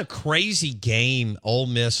we had a crazy game, Ole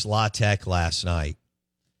Miss La Tech last night.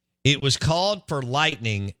 It was called for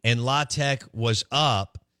lightning, and La Tech was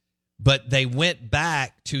up, but they went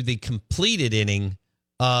back to the completed inning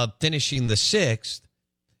of finishing the 6th,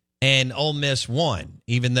 and Ole Miss won,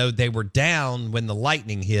 even though they were down when the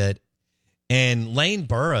lightning hit. And Lane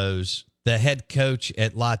Burroughs, the head coach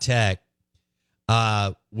at La Tech,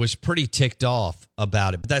 was pretty ticked off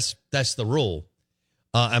about it. But that's the rule.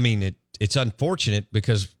 It's unfortunate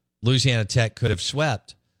because Louisiana Tech could have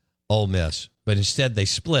swept Ole Miss, but instead they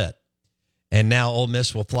split. And now Ole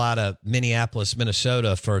Miss will fly to Minneapolis,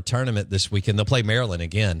 Minnesota for a tournament this weekend. They'll play Maryland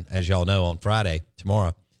again, as y'all know, on Friday,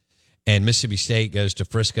 tomorrow. And Mississippi State goes to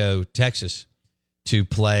Frisco, Texas to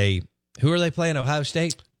play. Who are they playing? Ohio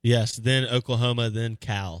State? Yes, then Oklahoma, then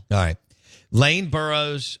Cal. All right. Lane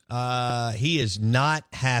Burroughs, he is not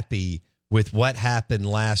happy with what happened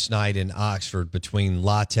last night in Oxford between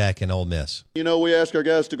La Tech and Ole Miss. You know, we ask our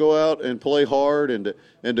guys to go out and play hard and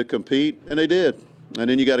to compete, and they did. And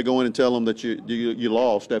then you got to go in and tell them that you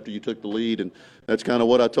lost after you took the lead, and that's kind of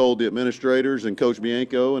what I told the administrators and Coach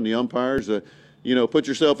Bianco and the umpires. You know, put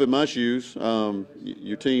yourself in my shoes.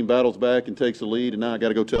 Your team battles back and takes the lead, and now I got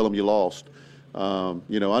to go tell them you lost.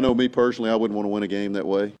 You know, I know me personally, I wouldn't want to win a game that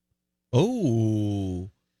way. Oh.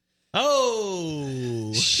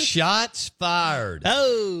 Shots fired.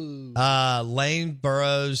 Oh. Lane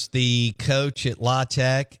Burroughs, the coach at La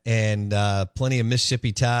Tech, and plenty of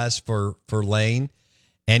Mississippi ties for Lane.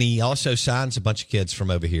 And he also signs a bunch of kids from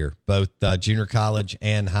over here, both junior college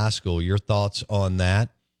and high school. Your thoughts on that?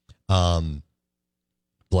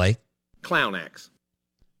 Blake? Clown X.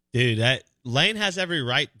 Dude, Lane has every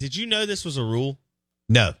right. Did you know this was a rule?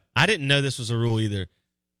 No. I didn't know this was a rule either.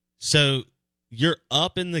 So you're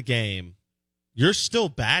up in the game. You're still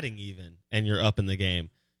batting even, and you're up in the game.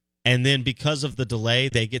 And then because of the delay,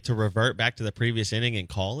 they get to revert back to the previous inning and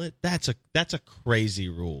call it. That's a crazy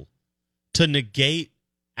rule. To negate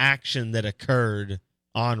action that occurred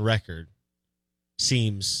on record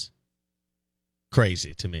seems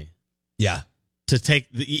crazy to me. Yeah. To take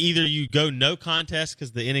either you go no contest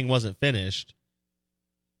because the inning wasn't finished,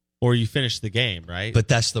 or you finish the game, right? But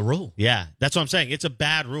that's the rule. Yeah, that's what I'm saying. It's a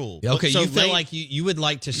bad rule. Okay, so you feel like you would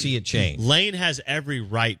like to see it change. Lane has every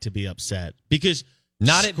right to be upset because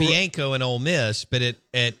not at Bianco and Ole Miss, but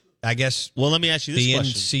at I guess. Well, let me ask you this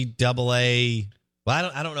question: NCAA.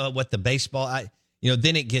 Well, I don't know what the baseball.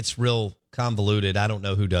 Then it gets real convoluted. I don't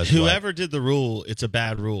know who does. Whoever did the rule, it's a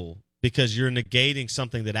bad rule because you're negating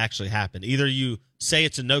something that actually happened. Either you say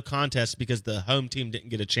it's a no contest because the home team didn't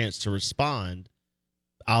get a chance to respond,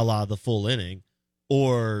 a la the full inning,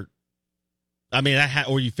 or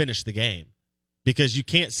you finish the game because you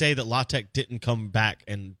can't say that La Tech didn't come back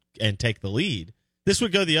and take the lead. This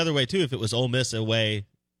would go the other way too if it was Ole Miss away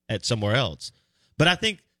at somewhere else. But I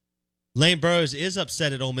think Lane Burroughs is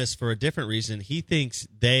upset at Ole Miss for a different reason. He thinks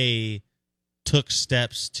they took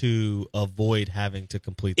steps to avoid having to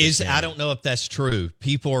complete the game. I don't know if that's true.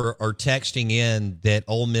 People are texting in that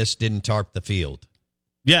Ole Miss didn't tarp the field.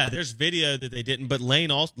 Yeah, there's video that they didn't, but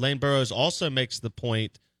Lane Burroughs also makes the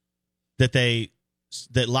point that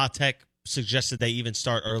La Tech suggested they even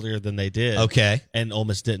start earlier than they did. Okay. And Ole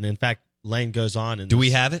Miss didn't. In fact, Lane goes on and do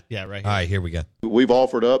we have it? Yeah, right here. All right, here we go. We've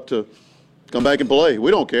offered up to come back and play.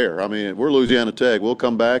 We don't care. I mean, we're Louisiana Tech. We'll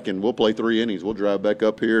come back and we'll play 3 innings. We'll drive back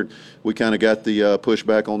up here. We kind of got the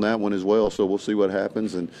pushback on that one as well, so we'll see what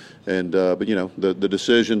happens. But you know, the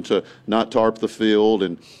decision to not tarp the field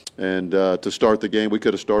and to start the game, we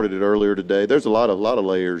could have started it earlier today. There's a lot of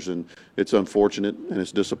layers, and it's unfortunate and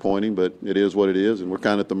it's disappointing, but it is what it is, and we're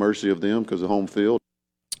kind of at the mercy of them because of home field.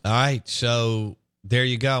 All right, so there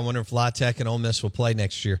you go. I wonder if La Tech and Ole Miss will play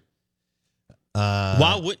next year.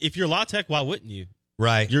 If you're La Tech, why wouldn't you?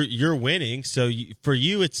 Right, you're winning, so for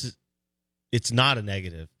you, it's not a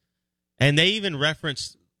negative. And they even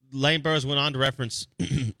referenced Lane Burroughs went on to reference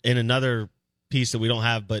in another piece that we don't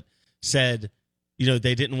have, but said, you know,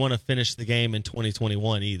 they didn't want to finish the game in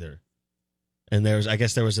 2021 either. And there was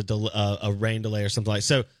a rain delay or something like that.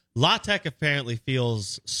 So La Tech apparently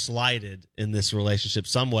feels slighted in this relationship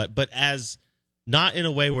somewhat, but as not in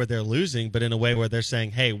a way where they're losing, but in a way where they're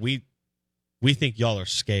saying, hey, we think y'all are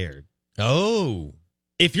scared. Oh.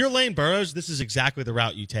 If you're Lane Burroughs, this is exactly the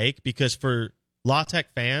route you take, because for La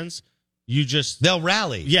Tech fans, they'll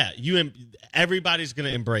rally. Yeah, everybody's going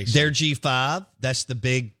to embrace their G5. That's the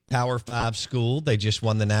big Power 5 school. They just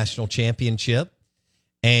won the national championship,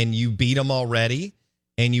 and you beat them already,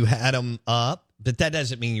 and you had them up. But that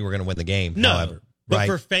doesn't mean you were going to win the game. No, however, but right?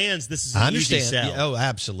 for fans, this is an easy sell. Yeah, oh,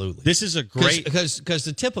 absolutely. This is a great because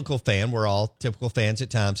the typical fan, we're all typical fans at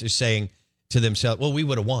times, is saying to themselves, "Well, we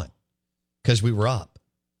would have won because we were up."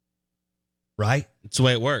 Right? It's the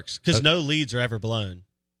way it works because no leads are ever blown.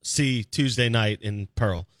 See Tuesday night in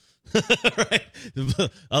Pearl. Right?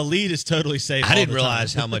 A lead is totally safe. I didn't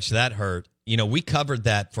realize how much that hurt. You know, we covered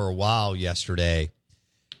that for a while yesterday,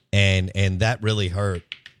 and that really hurt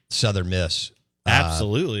Southern Miss.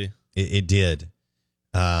 Absolutely, it did.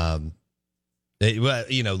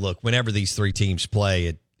 Look, whenever these 3 teams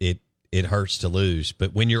play, it hurts to lose.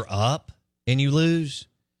 But when you're up and you lose,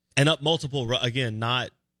 and up multiple again,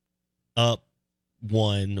 not up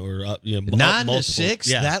 1 or up 9 to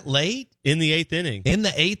 6 that late in the 8th inning. In the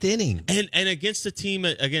 8th inning, and against a team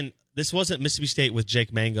again. This wasn't Mississippi State with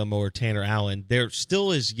Jake Mangum or Tanner Allen. There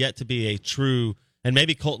still is yet to be a true, and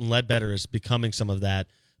maybe Colton Ledbetter is becoming some of that.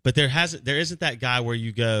 But there isn't that guy where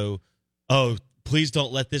you go, oh, please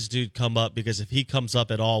don't let this dude come up, because if he comes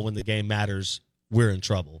up at all when the game matters, we're in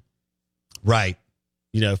trouble. Right.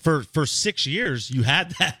 For 6 years, you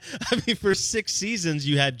had that. I mean, for 6 seasons,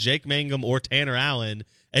 you had Jake Mangum or Tanner Allen,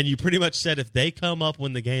 and you pretty much said if they come up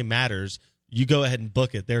when the game matters, you go ahead and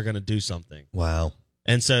book it. They're going to do something. Wow.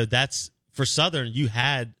 And so that's, for Southern, you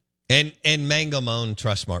had... And Mangum owned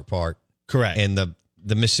Trustmark Park. Correct. And the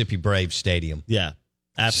Mississippi Braves Stadium. Yeah,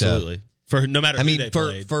 absolutely. So, for no matter who they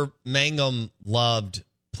played. For Mangum loved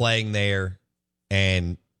playing there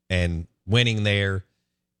and winning there.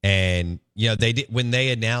 And they did, when they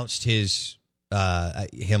announced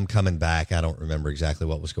him coming back, I don't remember exactly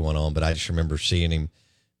what was going on, but I just remember seeing him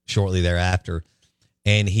shortly thereafter.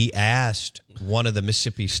 And he asked one of the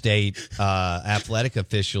Mississippi State athletic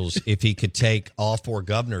officials if he could take all 4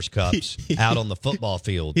 Governor's Cups out on the football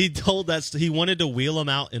field. He told us he wanted to wheel them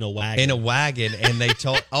out in a wagon. And they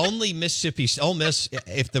told only Ole Miss.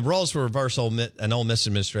 If the roles were reversed, an Ole Miss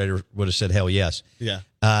administrator would have said, "Hell yes." Yeah.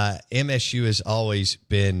 MSU has always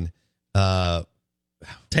been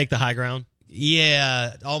take the high ground.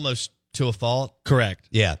 Yeah, almost to a fault. Correct.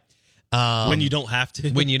 Yeah. When you don't have to.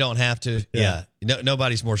 When you don't have to. Yeah.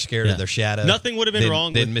 Nobody's more scared of their shadow. Nothing would have been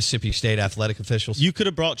wrong than Mississippi State athletic officials. You could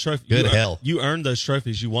have brought trophies. Good hell. You earned those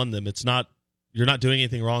trophies. You won them. You're not doing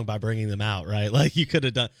anything wrong by bringing them out, right? Like, you could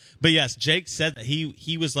have done. But yes, Jake said that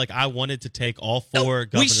he was like, I wanted to take all 4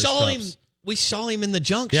 Governor's Cups. We saw him in the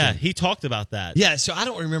junction. Yeah, he talked about that. Yeah, so I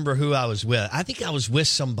don't remember who I was with. I think I was with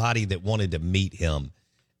somebody that wanted to meet him.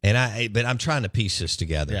 But I'm trying to piece this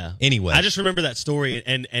together. Yeah. Anyway, I just remember that story,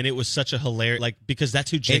 and it was such a hilarious, because that's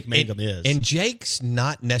who Jake Mangum is. And Jake's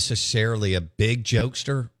not necessarily a big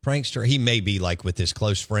jokester, prankster. He may be like with his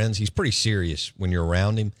close friends. He's pretty serious when you're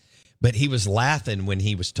around him. But he was laughing when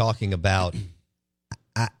he was talking about,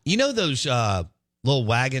 those little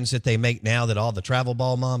wagons that they make now that all the travel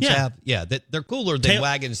ball moms have? Yeah, they're cooler than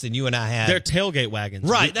wagons than you and I had. They're tailgate wagons.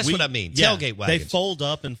 Right, that's what I mean. Tailgate wagons. They fold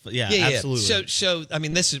up and, absolutely. So, I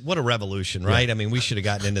mean, this is what a revolution, right? Yeah. I mean, we should have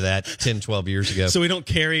gotten into that 10, 12 years ago. So we don't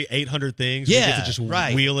carry 800 things. We get to just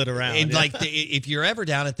wheel it around. And if you're ever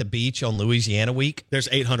down at the beach on Louisiana Week. There's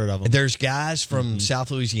 800 of them. There's guys from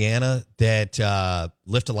South Louisiana that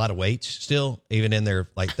lift a lot of weights still, even in their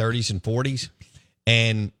 30s and 40s.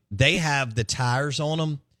 And they have the tires on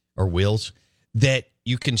them, or wheels, that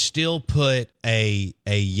you can still put a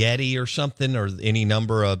Yeti or something, or any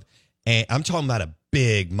number of, and I'm talking about a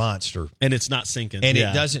big monster. And it's not sinking. And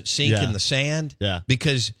it doesn't sink in the sand. Yeah.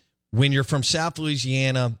 Because when you're from South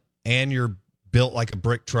Louisiana and you're built like a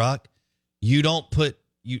brick truck, you don't put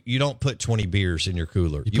 20 beers in your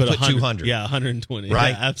cooler. You put 200. Yeah, 120. Right?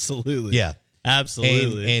 Yeah, absolutely. Yeah.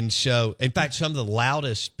 Absolutely. And so, in fact, some of the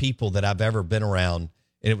loudest people that I've ever been around,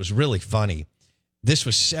 and it was really funny. This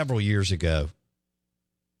was several years ago.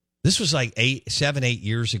 This was like 7, 8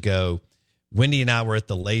 years ago. Wendy and I were at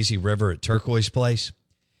the Lazy River at Turquoise Place,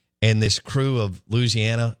 and this crew of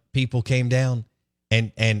Louisiana people came down.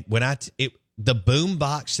 And when the boom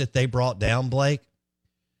box that they brought down, Blake,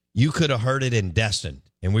 you could have heard it in Destin,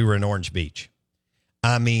 and we were in Orange Beach.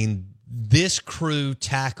 I mean, this crew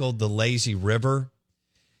tackled the Lazy River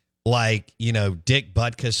like, Dick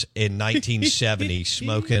Butkus in 1970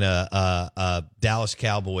 smoking a Dallas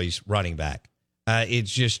Cowboys running back.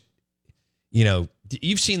 It's just,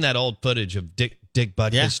 you've seen that old footage of Dick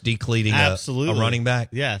Butkus decleating a running back.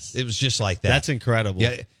 Yes. It was just like that. That's incredible.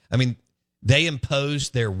 Yeah. I mean, they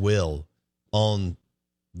imposed their will on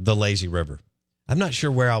the Lazy River. I'm not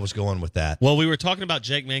sure where I was going with that. Well, we were talking about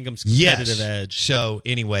Jake Mangum's competitive edge. So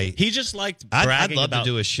anyway, he just liked bragging. I'd love to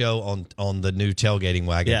do a show on the new tailgating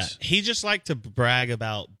wagons. Yeah, he just liked to brag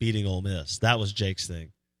about beating Ole Miss. That was Jake's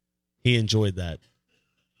thing. He enjoyed that.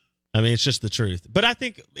 I mean, it's just the truth. But I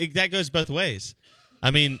think that goes both ways.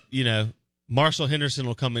 I mean, Marshall Henderson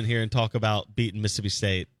will come in here and talk about beating Mississippi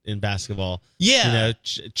State in basketball. Yeah.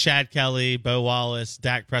 Chad Kelly, Bo Wallace,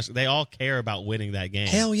 Dak Prescott, they all care about winning that game.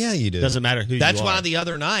 Hell yeah, you do. Doesn't matter who you are. That's why the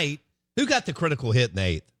other night, who got the critical hit in the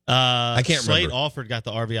eighth? I can't Slade remember. Alford got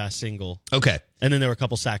the RBI single. Okay. And then there were a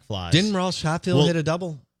couple sack flies. Didn't Ross Highfield hit a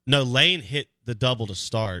double? No, Lane hit the double to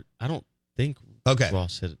start. I don't think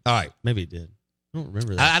Ross hit it. All right. Maybe he did. I don't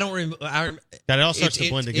remember that. I don't remember. That all starts to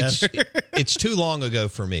blend together. It's too long ago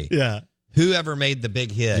for me. Yeah. Whoever made the big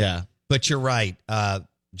hit. Yeah. But you're right.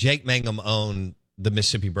 Jake Mangum owned the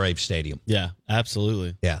Mississippi Braves Stadium. Yeah,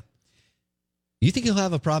 absolutely. Yeah. You think he'll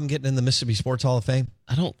have a problem getting in the Mississippi Sports Hall of Fame?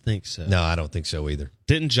 I don't think so. No, I don't think so either.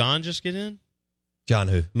 Didn't John just get in? John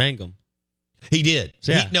who? Mangum. He did.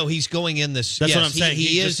 Yeah. He's going in this. That's what I'm saying.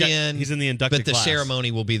 He's in the inducted but the class.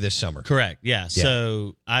 ceremony will be this summer. Correct. Yeah.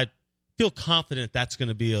 So I feel confident that's going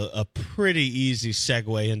to be a pretty easy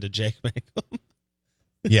segue into Jake Mangum.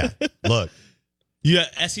 Yeah, look. Yeah,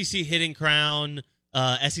 SEC hitting crown,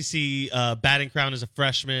 SEC batting crown as a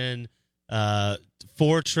freshman,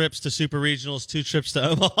 4 trips to Super Regionals, 2 trips to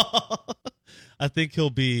Omaha. I think he'll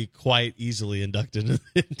be quite easily inducted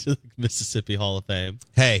into the Mississippi Hall of Fame.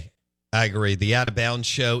 Hey, I agree. The Out of Bounds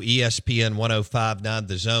Show, ESPN 105.9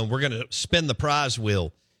 The Zone. We're going to spin the prize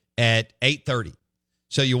wheel at 8:30.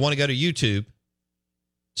 So you want to go to YouTube,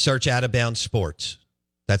 search Out of Bounds Sports.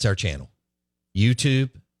 That's our channel. YouTube,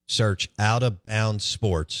 search Out of Bounds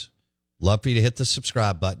Sports. Love for you to hit the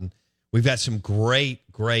subscribe button. We've got some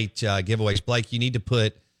great giveaways. Blake, you need to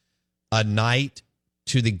put a night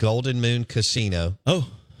to the Golden Moon Casino. Oh.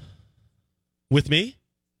 With me?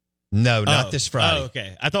 No, not this Friday. Oh,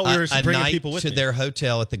 okay. I thought we were bringing people with to me. their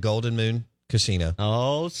hotel at the Golden Moon Casino.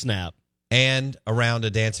 Oh, snap. And a round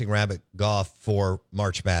of Dancing Rabbit golf for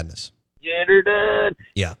March Madness. Get her done.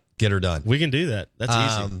 Yeah, get her done. We can do that. That's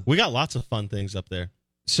easy. We got lots of fun things up there.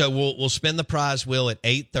 So we'll spin the prize wheel at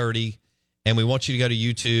 8:30, and we want you to go to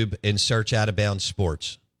YouTube and search Out of Bounds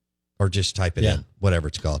Sports, or just type it in, whatever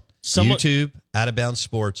it's called. YouTube, Out of Bounds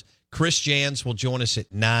Sports. Chris Jans will join us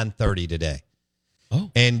at 9:30 today. Oh.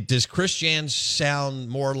 And does Chris Jans sound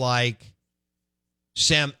more like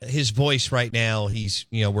Sam? His voice right now,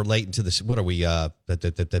 we're late into this. What are we,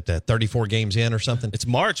 34 games in or something? It's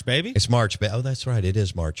March, baby. It's March. Oh, that's right. It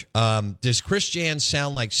is March. Does Chris Jans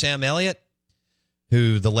sound like Sam Elliott,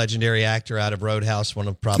 who the legendary actor out of Roadhouse, one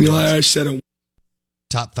of probably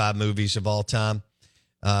top 5 movies of all time,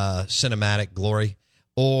 cinematic glory?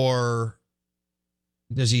 Or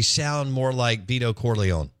does he sound more like Vito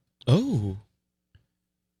Corleone? Oh.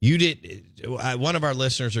 One of our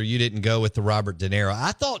listeners, or you didn't go with the Robert De Niro.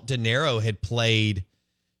 I thought De Niro had played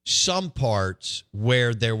some parts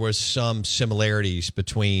where there was some similarities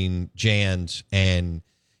between Jans and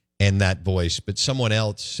that voice, but someone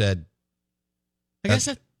else said. I guess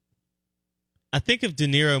I think of De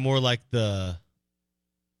Niro more like the.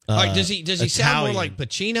 All right, does he sound more like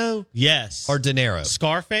Pacino? Yes. Or De Niro?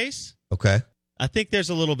 Scarface? Okay. I think there's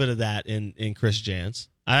a little bit of that in Chris Jans.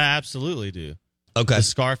 I absolutely do. Okay. The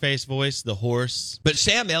Scarface voice, the horse. But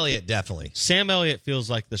Sam Elliott, definitely. Sam Elliott feels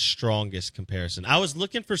like the strongest comparison. I was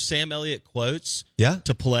looking for Sam Elliott quotes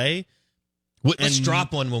to play. Let's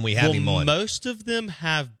drop one when we have him on. Most of them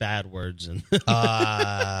have bad words in them.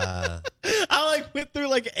 I went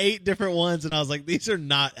through 8 different ones, and I was like, these are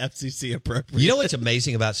not FCC appropriate. You know what's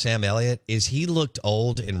amazing about Sam Elliott is he looked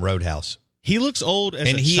old in Roadhouse. He looks old as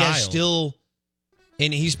and a he child. Has still,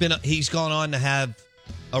 and he's gone on to have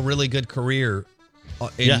a really good career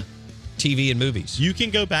in TV and movies. You can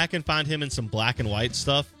go back and find him in some black and white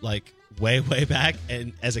stuff, way back,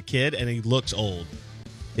 and as a kid, and he looks old.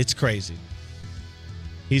 It's crazy.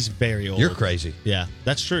 He's very old. You're crazy. Yeah,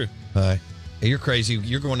 that's true. You're crazy.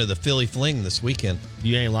 You're going to the Philly Fling this weekend.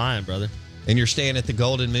 You ain't lying, brother. And you're staying at the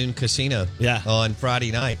Golden Moon Casino on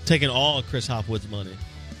Friday night. Taking all of Chris Hopwood's money.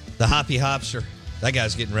 The Hoppy Hopster. That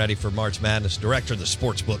guy's getting ready for March Madness. Director of the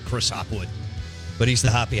sports book, Chris Hopwood. But he's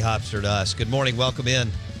the Hoppy Hopster to us. Good morning. Welcome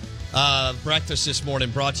in. Breakfast this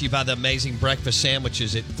morning brought to you by the amazing breakfast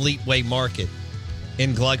sandwiches at Fleetway Market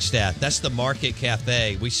in Gluckstadt. That's the Market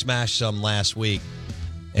Cafe. We smashed some last week,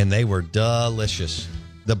 and they were delicious.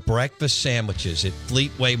 The breakfast sandwiches at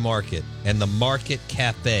Fleetway Market and the Market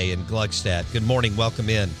Cafe in Gluckstadt. Good morning.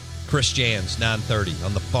 Welcome in. Chris Jans, 9:30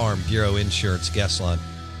 on the Farm Bureau Insurance Guest Line.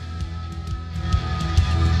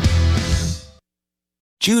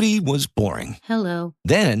 Judy was boring. Hello.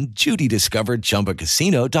 Then Judy discovered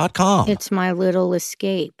ChumbaCasino.com. It's my little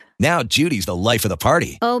escape. Now Judy's the life of the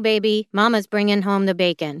party. Oh, baby, mama's bringing home the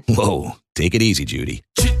bacon. Whoa, take it easy, Judy.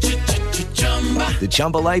 The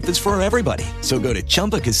Chumba life is for everybody. So go to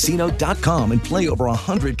ChumbaCasino.com and play over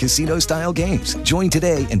 100 casino-style games. Join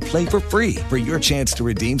today and play for free for your chance to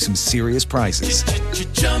redeem some serious prizes.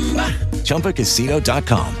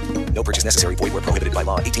 ChumbaCasino.com. No purchase necessary. Void where prohibited by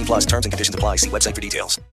law. 18 plus terms and conditions apply. See website for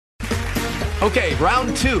details. Okay,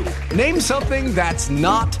 round 2. Name something that's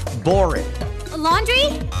not boring. A laundry?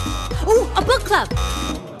 Ooh, a book club.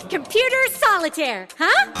 Computer solitaire,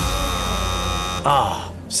 huh?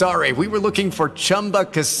 Ah, sorry. We were looking for Chumba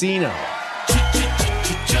Casino.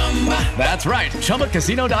 That's right.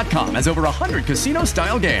 ChumbaCasino.com has over 100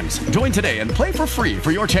 casino-style games. Join today and play for free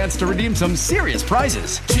for your chance to redeem some serious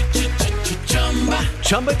prizes.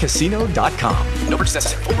 ChumbaCasino.com. No purchase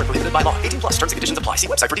necessary. Void where prohibited by law. 18 plus terms and conditions apply. See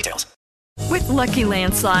website for details. With Lucky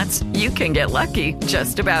Land Slots, you can get lucky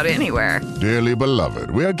just about anywhere. Dearly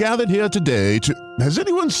beloved, we are gathered here today to... Has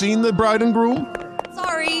anyone seen the bride and groom?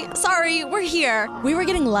 Sorry, we're here. We were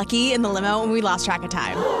getting lucky in the limo and we lost track of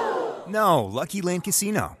time. No, Lucky Land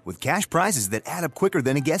Casino, with cash prizes that add up quicker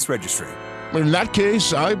than a guest registry. in that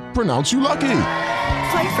case, I pronounce you lucky.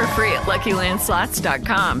 Play for free at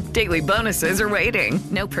LuckyLandSlots.com. Daily bonuses are waiting.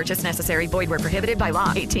 No purchase necessary. Void where prohibited by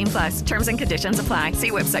law. 18+. Terms and conditions apply.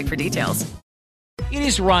 See website for details. It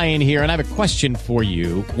is Ryan here, and I have a question for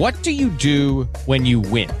you. What do you do when you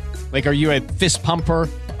win? Like, are you a fist pumper,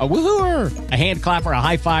 a woo-hooer, a hand clapper, a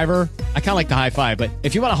high-fiver? I kind of like the high-five, but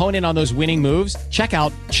if you want to hone in on those winning moves, check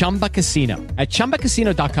out Chumba Casino. At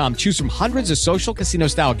ChumbaCasino.com, choose from hundreds of social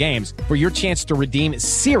casino-style games for your chance to redeem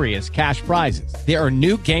serious cash prizes. There are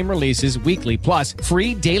new game releases weekly, plus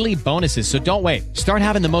free daily bonuses, so don't wait. Start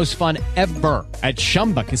having the most fun ever at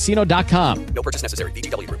ChumbaCasino.com. No purchase necessary.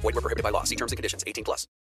 VGW Group. Void where prohibited by law. See terms and conditions. 18+.